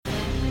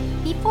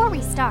Before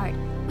we start,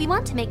 we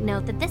want to make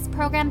note that this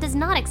program does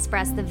not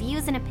express the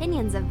views and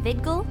opinions of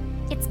VidGul,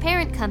 its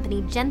parent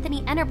company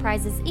Genthany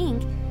Enterprises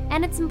Inc.,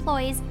 and its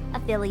employees,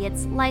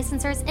 affiliates,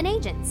 licensors, and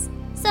agents.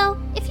 So,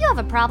 if you have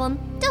a problem,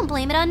 don't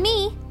blame it on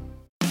me.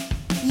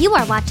 You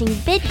are watching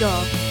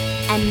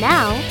VidGul, and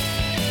now,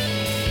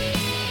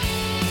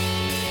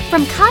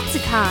 from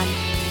Katsucon,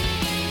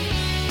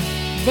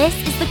 this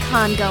is the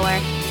Congoer,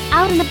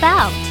 out and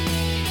about.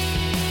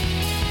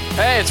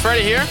 Hey, it's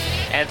Freddie here,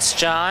 And it's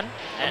John.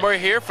 and we're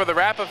here for the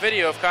wrap-up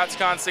video of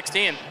Katsucon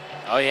 16.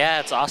 Oh yeah,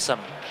 it's awesome.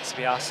 It's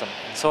gonna be awesome.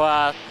 So,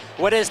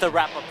 what is the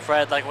wrap-up,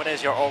 Fred? Like, what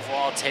is your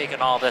overall take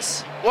on all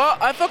this? Well,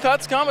 I thought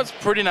Katsucon was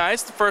pretty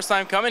nice the first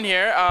time coming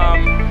here.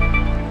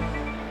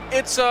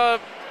 It's a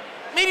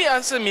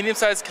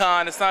medium-sized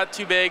con. It's not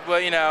too big,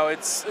 but you know,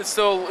 it's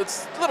a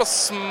little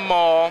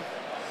small.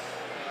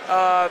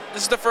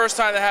 This is the first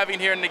time they're having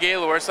it here in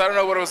Gaylord, so I don't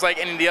know what it was like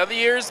in the other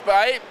years, but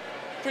I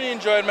pretty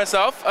enjoyed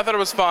myself. I thought it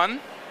was fun.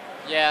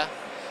 Yeah.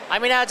 I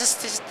mean,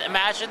 just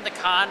imagine the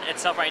con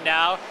itself right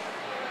now,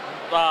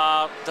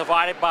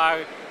 divided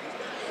by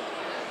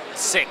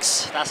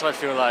 6. That's what I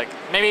feel like.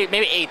 Maybe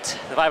 8.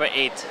 Divided by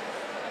 8.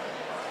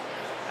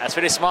 That's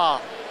pretty small.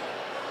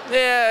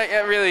 Yeah,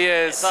 it really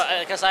is.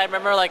 Because I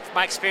remember, like,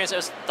 my experience, it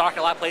was dark in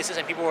a lot of places,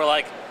 and people were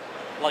like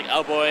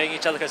elbowing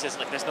each other because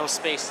there's no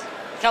space.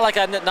 Kind of like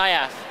a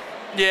NIAF.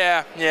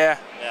 Yeah. Yeah.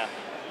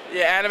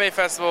 Anime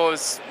Festival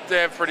they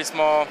have pretty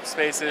small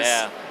spaces.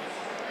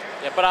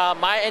 Yeah, but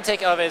my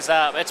intake of it is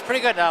it's pretty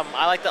good.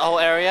 I like the whole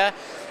area.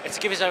 It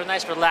gives you a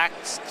nice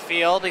relaxed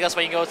feel because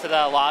when you go to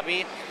the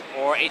lobby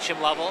or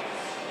HM level,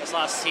 there's a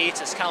lot of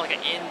seats. It's kind of like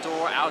an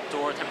indoor,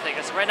 outdoor type of thing.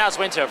 Right now it's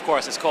winter, of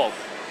course, it's cold.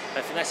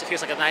 But it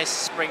feels like a nice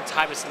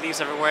springtime. There's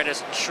leaves everywhere.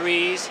 There's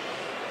trees.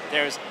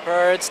 There's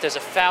birds. There's a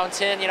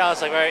fountain. You know,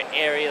 it's like very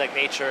airy, like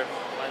nature,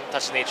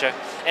 touch nature.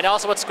 And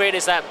also what's great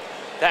is that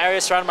the area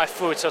is surrounded by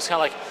food, so it's kind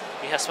of like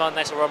you have smell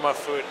nice aroma of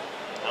food.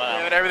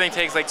 Yeah, but everything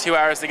takes like 2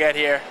 hours to get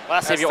here.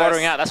 Well, that's if you're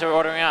ordering out. That's what we're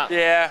ordering out.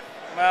 Yeah.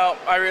 Well,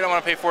 I really don't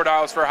want to pay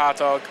 $4 for a hot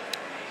dog.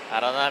 I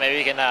don't know. Maybe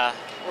you can.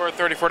 Or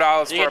 $34 for a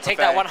buffet. You can take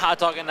that one hot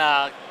dog and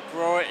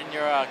grow it in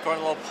your grow in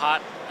a little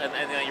pot in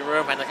your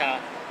room and kind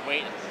of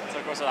wait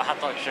until it goes to the hot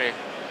dog tree.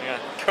 Yeah.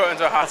 Go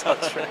into a hot dog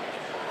tree.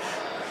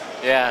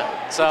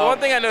 Yeah. So the one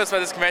thing I noticed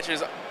about this convention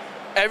is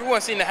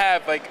everyone seemed to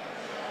have like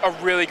a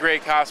really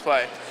great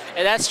cosplay.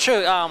 And that's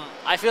true.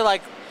 I feel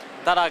like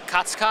that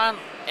Katsucon,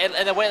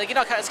 in a way, like, you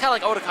know, it's kind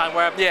of like Otakon,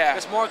 where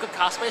there's more good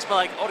cosplays, but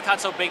like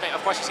Otakon's so big, like,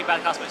 of course you see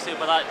bad cosplays too,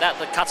 but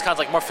the Katsucon's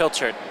like more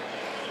filtered.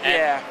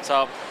 And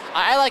so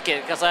I like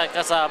it because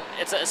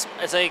it's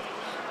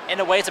in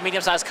a way it's a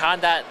medium-sized con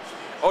that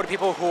older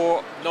people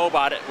who know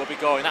about it will be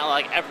going, not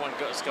like everyone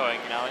goes going,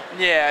 you know.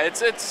 Yeah,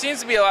 it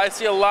seems to be I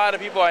see a lot of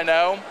people I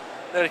know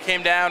that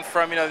came down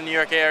from the New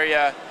York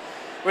area,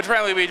 which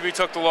apparently we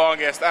took the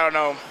longest. I don't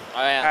know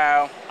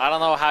how. I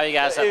don't know how you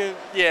guys do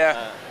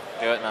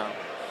it now.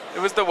 It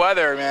was the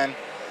weather, man.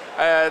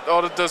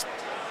 The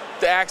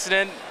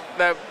accident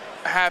that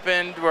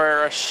happened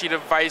where a sheet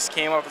of ice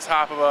came off the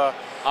top of a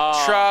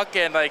truck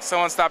and like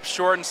someone stopped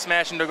short and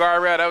smashed into a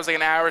guardrail. That was like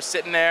an hour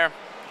sitting there.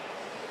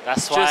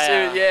 That's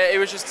why. It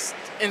was just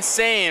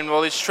insane.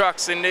 All these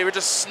trucks, and they were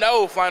just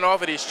snow flying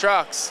off of these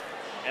trucks.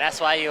 And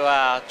that's why you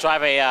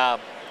drive a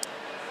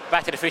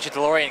Back to the Future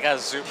DeLorean. You gotta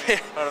zoom.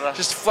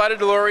 Just fly a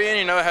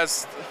DeLorean. It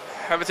has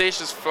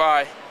habitations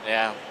fly.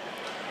 Yeah.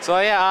 So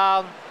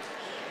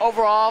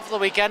overall for the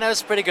weekend it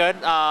was pretty good.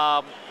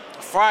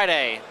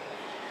 Friday,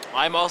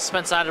 I mostly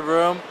spent inside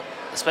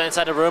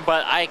the room,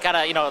 but I got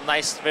a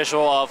nice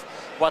visual of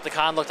what the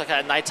con looked like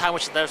at nighttime,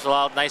 which there's a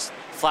lot of nice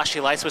flashy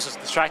lights, which was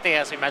distracting,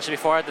 as we mentioned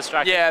before.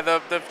 Yeah,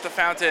 the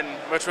fountain,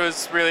 which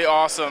was really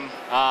awesome.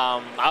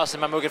 I was in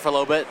my Mugen for a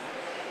little bit.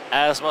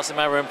 I was mostly in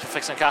my room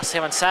fixing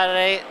costume on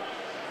Saturday,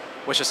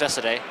 which was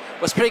yesterday.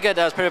 It was pretty good.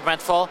 It was pretty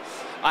eventful.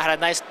 I had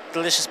a nice,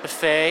 delicious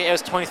buffet. It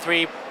was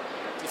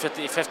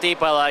 $23.50,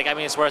 but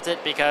it's worth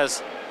it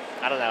because,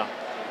 I don't know.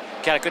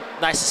 Got a good,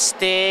 nice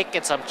steak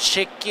and some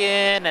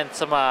chicken and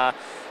some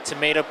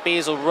tomato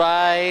basil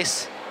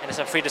rice and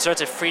some free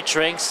desserts and free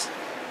drinks.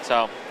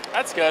 So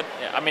that's good.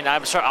 Yeah,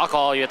 I'm sure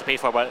alcohol you have to pay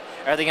for, but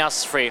everything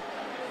else is free.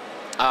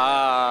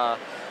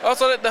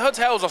 Also, the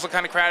hotel was also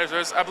kind of crowded.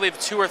 There's, I believe,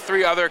 2 or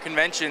 3 other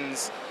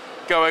conventions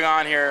going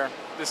on here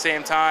at the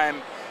same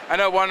time. I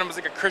know one of them was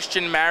like a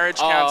Christian marriage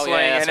counseling,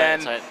 and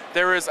then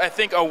there was, I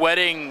think, a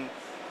wedding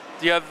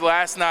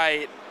last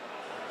night,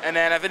 and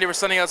then I think there was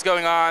something else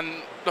going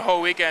on the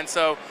whole weekend.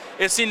 So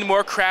it seemed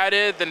more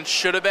crowded than it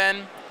should have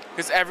been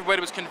because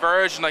everybody was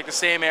converged in like the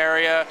same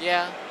area.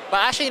 Yeah, but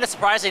actually, it's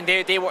surprising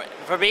they were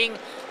for being.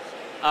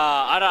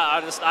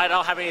 I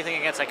don't have anything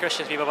against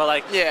Christian people,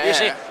 but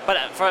usually, but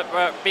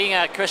for being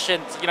a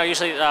Christian,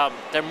 usually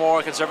they're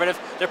more conservative.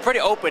 They're pretty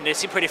open. They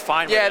seem pretty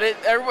fine. Yeah,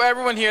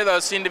 everyone here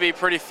though seemed to be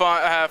pretty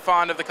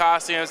fond of the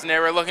costumes, and they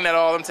were looking at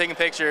all of them, taking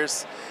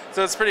pictures.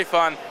 So it's pretty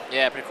fun.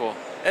 Yeah, pretty cool.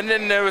 And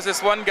then there was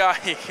this one guy.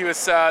 He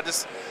was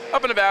just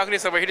up in the balcony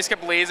somewhere. He just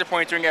kept laser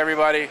pointing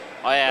everybody.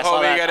 Oh yeah, the whole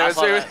weekend.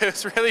 It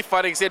was really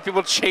funny because he had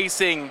people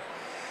chasing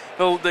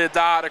the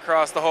dot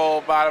across the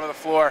whole bottom of the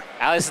floor.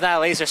 At least it's not a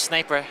laser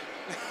sniper.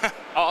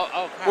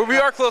 Well, we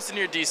are close to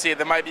near DC.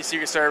 There might be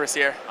Secret Service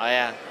here. Oh,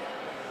 yeah.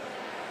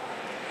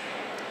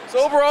 So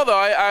overall, though,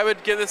 I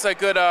would give this a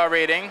good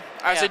rating.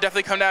 I say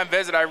definitely come down and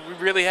visit. I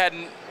really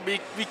hadn't. We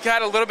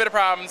had a little bit of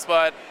problems,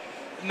 but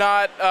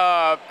not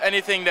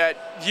anything that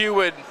you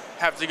would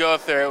have to go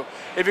through.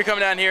 If you're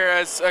coming down here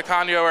as a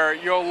congoer,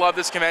 you'll love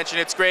this convention.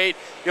 It's great.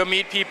 You'll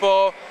meet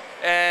people,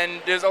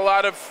 and there's a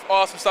lot of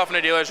awesome stuff in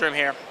the dealer's room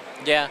here.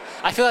 Yeah,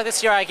 I feel like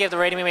this year I gave the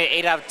rating maybe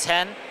 8 out of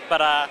 10,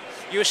 but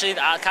usually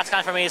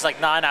CatScon for me is like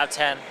 9 out of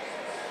 10.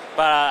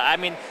 But I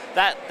mean,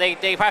 that they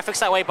probably fixed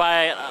that way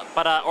by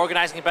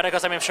organizing it better,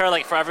 because I mean, I'm sure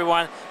like for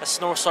everyone, the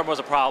snowstorm was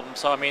a problem.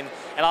 So I mean,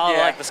 and all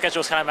like the schedule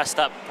was kind of messed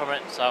up from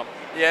it. So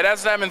yeah,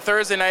 that's what happened.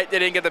 Thursday night they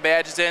didn't get the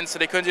badges in, so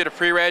they couldn't do the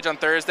pre-reg on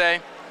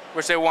Thursday,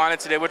 which they wanted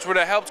to do, which would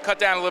have helped cut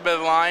down a little bit of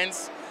the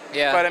lines.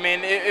 Yeah. But I mean,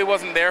 it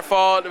wasn't their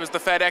fault. It was the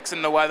FedEx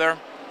and the weather.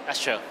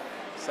 That's true.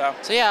 So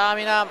yeah, I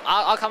mean,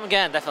 I'll come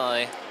again,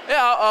 definitely.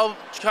 Yeah, I'll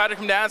try to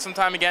come down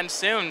sometime again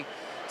soon.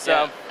 So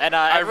yeah. And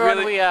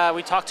everyone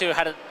we talked to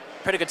had a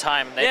pretty good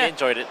time. They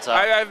enjoyed it. So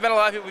I've met a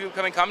lot of people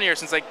who come here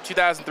since like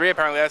 2003.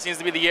 Apparently, that seems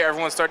to be the year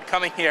everyone started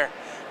coming here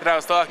that I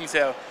was talking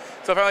to.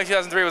 So apparently,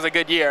 2003 was a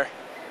good year.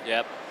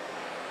 Yep.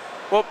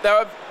 Well,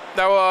 that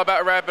will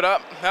about wrap it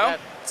up. No,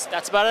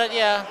 that's about it.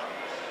 Yeah.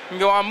 We can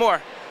go on more.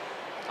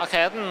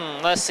 Okay.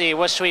 Let's see.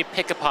 What should we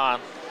pick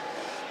upon?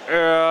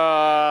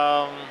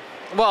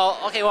 Well,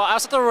 I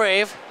was at the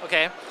rave.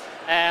 Okay.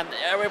 And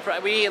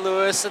we,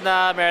 Lewis and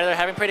Mary, they're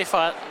having pretty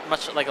fun, a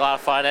lot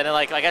of fun. And then,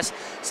 like, I guess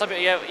some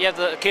people, you have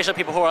the occasional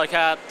people who are like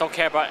don't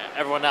care about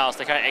everyone else.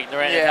 They're kind of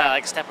ignorant. They kind of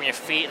like step on your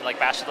feet and like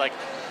bash it, like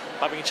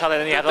bumping each other.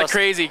 And then you have the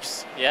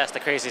crazies. Yes,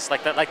 the crazies.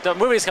 Like the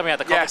movie's coming out.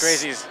 They're called The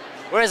Crazies.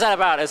 What is that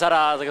about? Is that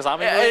like a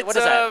zombie movie? What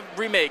is that? It's a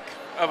remake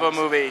of a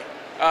movie.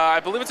 I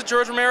believe it's a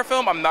George Romero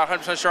film. I'm not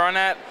 100% sure on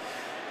that,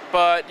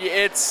 but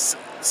it's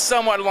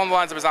somewhat along the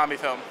lines of a zombie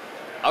film.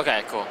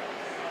 Okay, cool.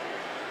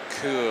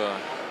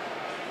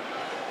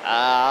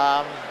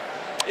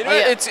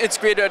 It's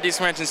great to have these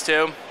conventions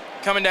too.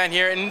 Coming down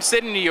here, and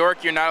sitting in New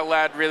York, you're not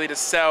allowed really to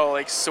sell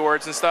like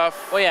swords and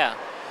stuff. Oh yeah.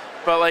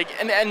 But like,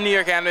 and New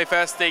York Anime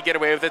Fest, they get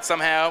away with it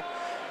somehow.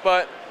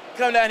 But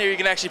coming down here, you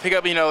can actually pick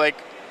up, like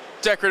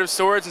decorative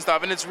swords and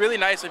stuff, and it's really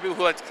nice for people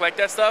who like to collect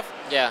that stuff.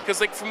 Yeah. Because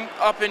like from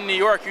up in New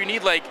York, you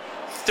need like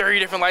 30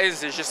 different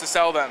licenses just to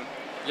sell them.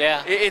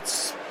 Yeah.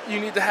 You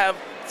need to have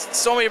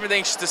so many different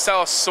things to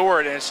sell a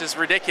sword, and it's just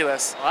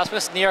ridiculous. Well, that's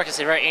because New York is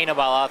very anal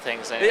about a lot of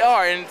things. They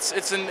are, and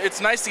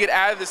it's nice to get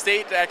out of the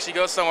state to actually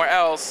go somewhere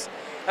else.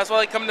 That's why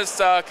I come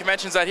to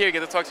conventions out here, you get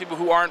to talk to people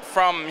who aren't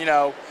from,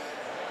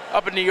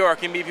 up in New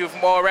York. You meet people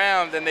from all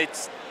around, and they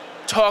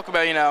talk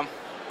about,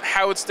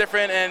 how it's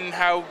different and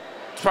how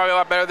it's probably a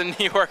lot better than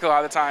New York a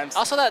lot of the times.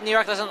 Also, that New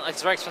York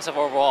it's very expensive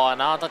overall,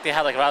 and I don't think they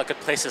have like rather good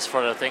places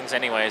for the things,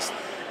 anyways.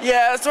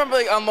 Yeah, it's remember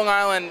like on Long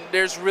Island,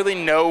 there's really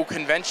no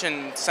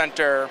convention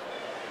center.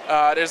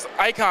 There's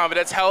Icon, but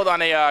that's held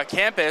on a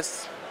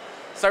campus.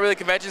 It's not really a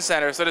convention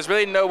center, so there's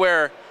really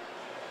nowhere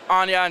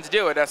on the island to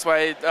do it. That's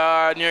why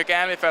New York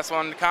Anime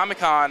Festival and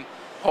Comic-Con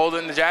hold it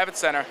in the Javits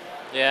Center.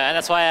 Yeah, and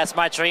that's why it's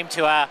my dream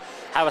to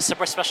have a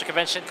super special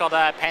convention called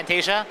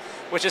Pantasia,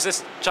 which is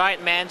this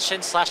giant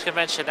mansion /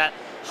 convention that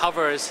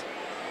hovers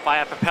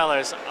via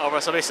propellers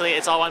over. So basically,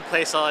 it's all one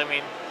place. So I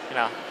mean,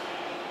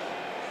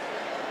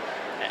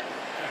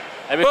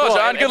 Well, cool.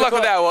 John, good luck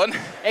with that one.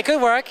 It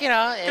could work,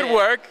 Could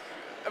work.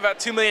 About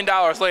 $2 million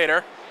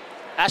later.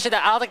 Actually,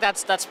 I don't think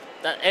that's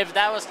if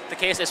that was the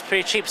case, it's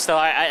pretty cheap still.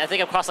 I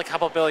think it costs like a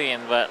couple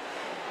billion, but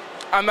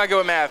I'm not good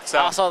with math, so.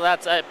 Also,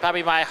 that's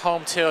probably my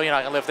home too.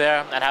 I can live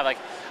there and have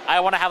I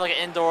want to have like an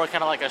indoor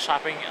kind of like a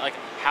shopping like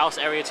house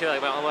area too,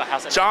 like my own little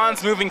house.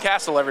 John's Moving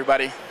Castle,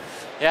 everybody.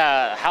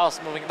 Yeah,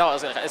 house moving. No,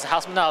 it's a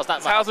house. No, it's not.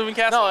 It's House Moving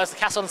Castle. No, it's the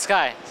Castle in the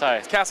Sky. Sorry.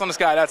 It's Castle in the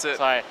Sky. That's it.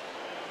 Sorry,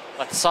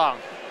 like the song.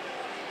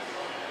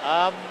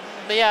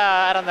 But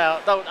yeah, I don't know.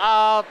 Though,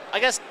 I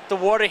guess the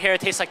water here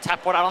tastes like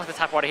tap water. I don't like the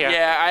tap water here.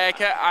 Yeah,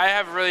 I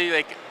have really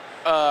like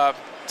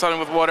something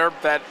with water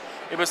that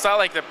if it's not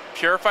like the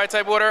purified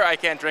type water, I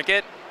can't drink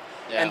it.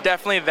 Yeah. And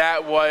definitely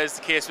that was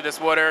the case with this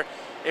water.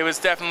 It was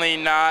definitely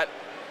not.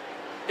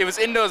 It was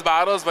in those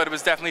bottles, but it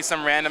was definitely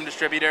some random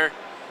distributor.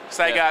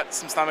 So I got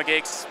some stomach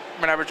aches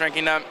when I was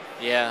drinking them.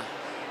 Yeah.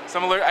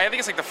 I think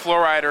it's like the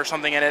fluoride or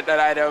something in it that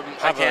I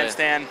can't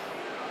stand.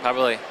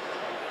 Probably.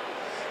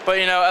 But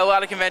a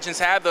lot of conventions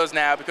have those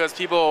now because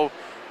people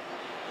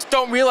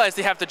don't realize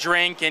they have to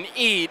drink and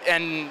eat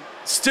and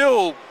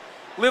still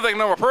live like a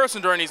normal person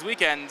during these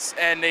weekends,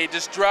 and they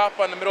just drop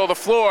on the middle of the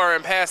floor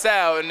and pass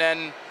out, and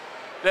then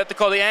they have to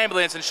call the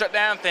ambulance and shut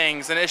down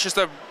things, and it's just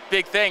a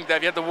big thing that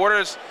if you have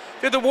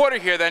the water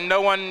here, then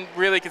no one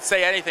really could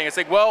say anything. It's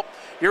like, well,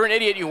 you're an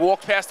idiot. You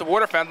walked past the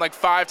water fountain like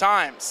 5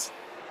 times.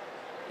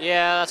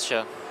 Yeah, that's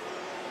true.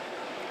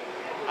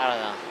 I don't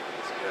know.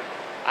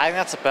 I think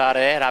that's about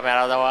it. I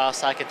don't know what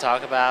else I can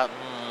talk about.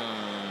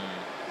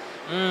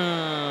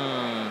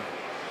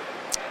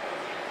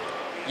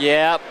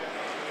 Yep.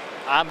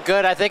 I'm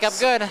good. I think I'm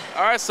good.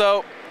 All right,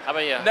 so how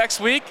about you? Next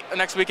week,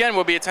 next weekend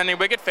we'll be attending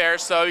Wicked Fair,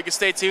 so you can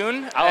stay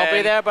tuned. I won't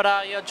be there,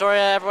 but you enjoy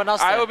everyone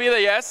else there. I will be there,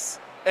 yes.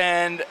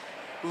 And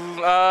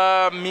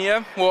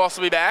Mia will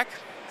also be back,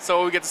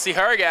 so we get to see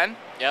her again.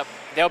 Yep.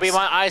 There'll be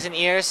my eyes and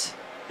ears.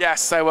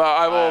 Yes, I will.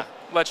 I will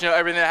let you know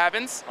everything that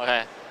happens.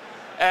 Okay.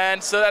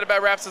 And so that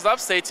about wraps us up.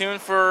 Stay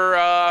tuned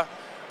for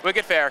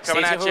Wicked Fair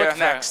coming at you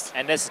next.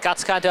 And this is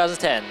Katsucon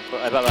 2010.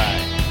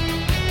 Bye-bye.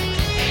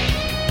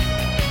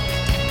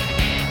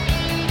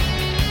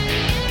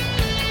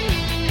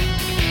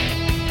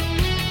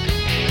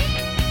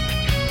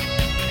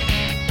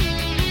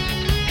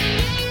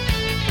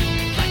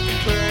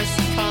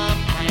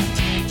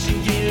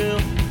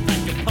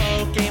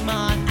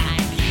 Pokemon,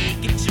 I'm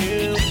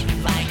Pikachu.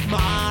 Like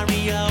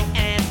Mario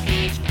and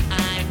Peach,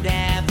 I'm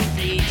never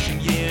reaching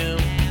you.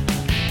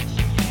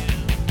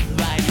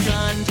 Like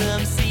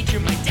Gundam Seed,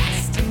 you're my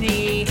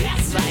destiny.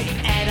 Like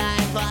Ed,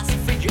 I lost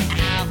for your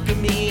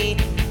alchemy.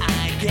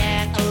 I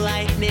get a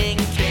lightning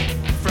kick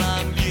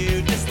from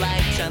you, just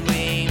like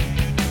Chun-Li.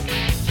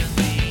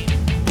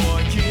 For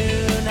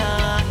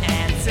Yuna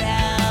and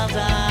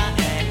Zelda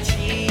and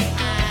Chi,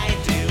 I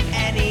do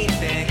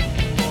anything.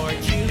 For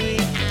Yui,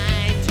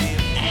 I do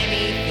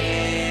anything.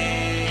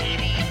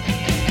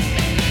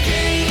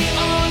 You're the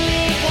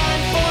only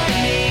one for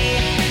me.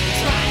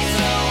 Try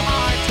so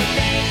hard to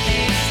make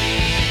you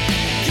see.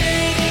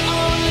 You're the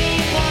only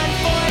one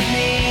for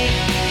me.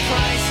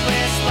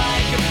 Priceless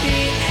like a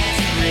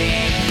PS3.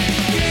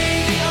 You're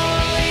the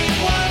only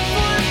one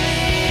for me.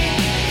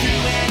 You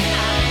and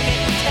I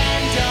and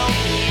Nintendo,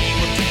 we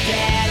will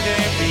together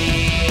be.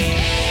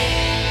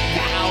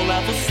 Now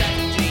level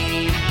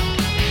 17.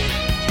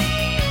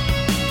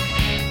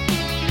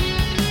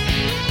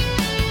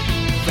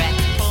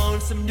 Let's own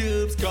some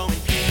noobs going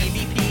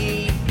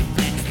PvP.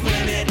 Let's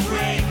limit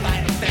break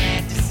Final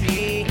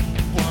Fantasy.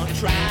 Won't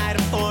try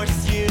to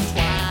force you